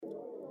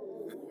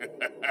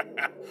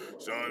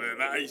So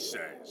then I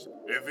says,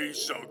 if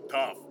he's so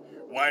tough,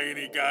 why ain't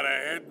he got a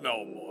head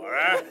no more,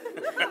 huh?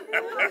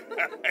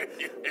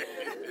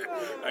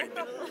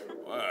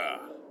 Well,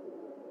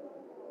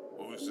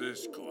 who's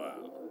this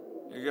clown?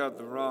 You got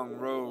the wrong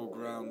rogue,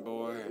 round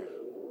boy.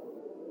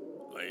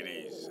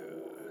 Ladies,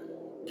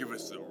 give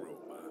us the room,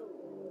 huh?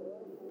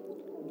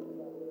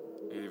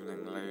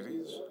 Evening,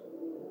 ladies.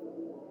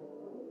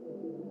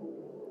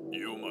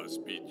 You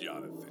must be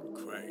Jonathan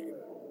Crane.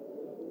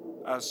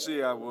 I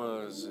see I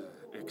was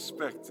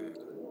expected.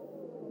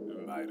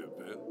 It might have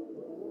been.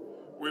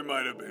 We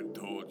might have been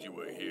told you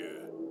were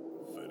here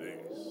for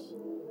this.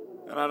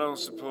 And I don't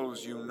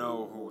suppose you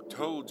know who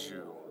told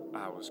you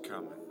I was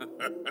coming.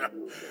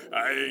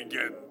 I ain't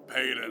getting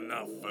paid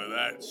enough for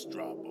that,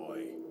 straw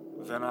boy.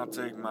 Then I'll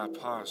take my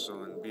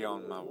parcel and be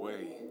on my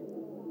way.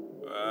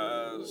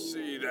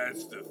 See,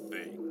 that's the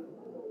thing.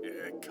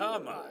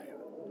 Carmine.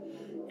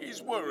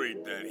 He's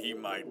worried that he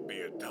might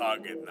be a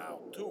target now,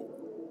 too.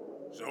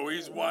 So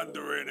he's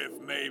wondering if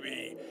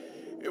maybe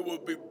it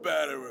would be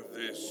better if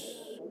this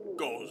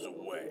goes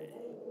away.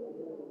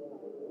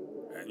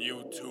 And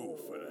you too,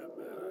 for that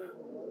matter.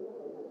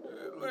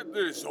 Let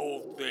this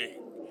whole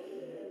thing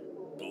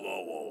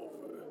blow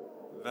over.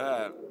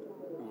 That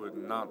would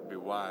not be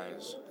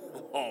wise.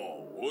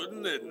 Oh,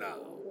 wouldn't it now?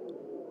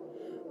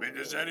 I mean,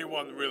 does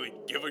anyone really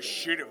give a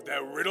shit if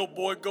that riddle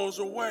boy goes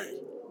away?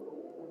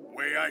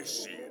 Way I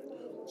see it,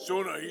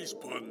 sooner he's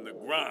put in the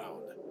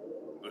ground,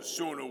 the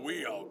sooner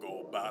we all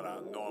go about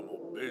our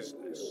normal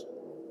business.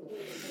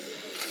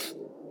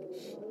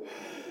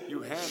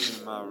 You hand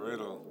me my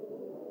riddle,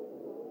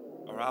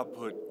 or I'll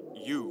put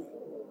you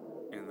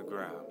in the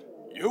ground.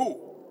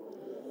 You?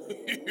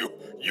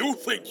 You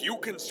think you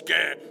can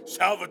scare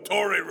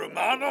Salvatore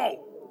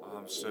Romano?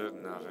 I'm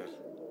certain of it.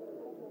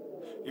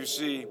 You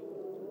see,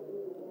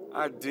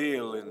 I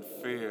deal in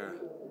fear,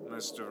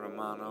 Mr.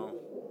 Romano.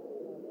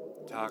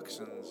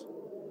 Toxins,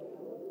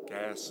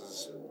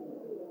 gases.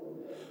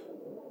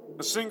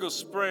 A single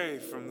spray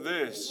from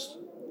this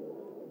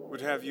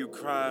would have you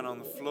crying on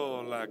the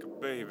floor like a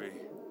baby.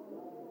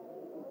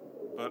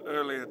 But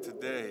earlier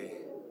today,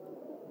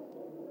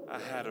 I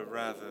had a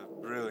rather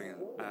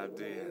brilliant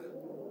idea.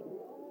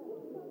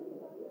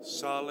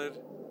 Solid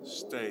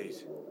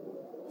state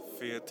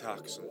fear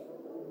toxin.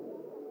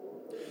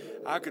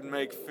 I could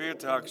make fear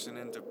toxin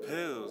into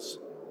pills,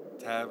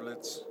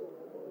 tablets,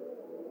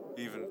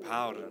 even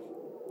powder.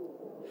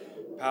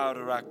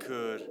 Powder I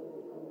could,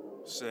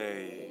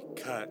 say,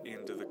 cut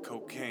into the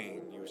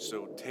cocaine you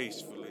so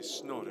tastefully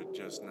snorted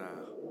just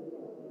now.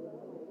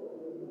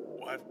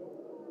 What?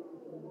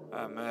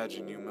 I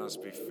imagine you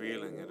must be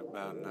feeling it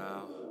about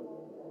now.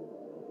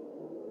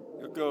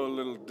 You'll go a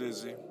little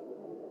dizzy,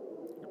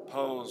 your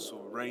pulse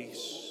will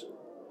race,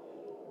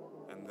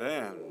 and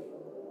then...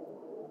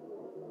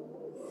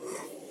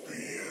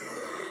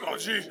 Oh,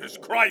 Jesus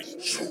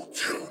Christ! So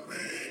tell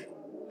me,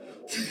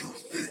 do you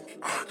think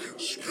I can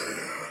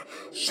scare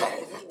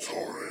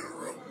Salvatore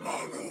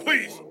Romano?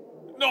 Please!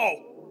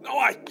 No!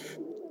 I...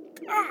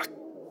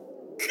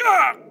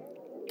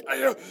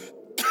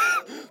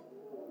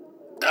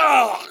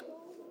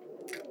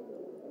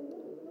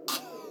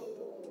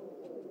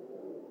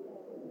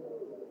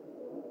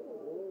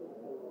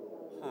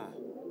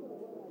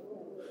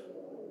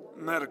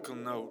 Medical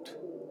note.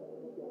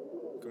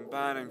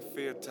 Combining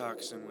fear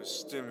toxin with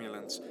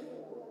stimulants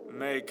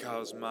may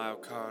cause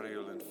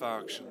myocardial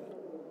infarction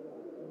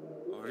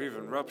or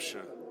even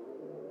rupture.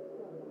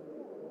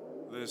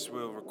 This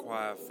will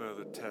require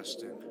further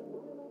testing.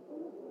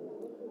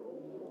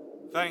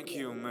 Thank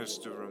you,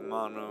 Mr.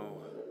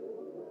 Romano.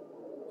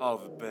 All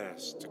the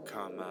best to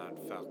Carmine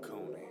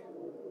Falcone.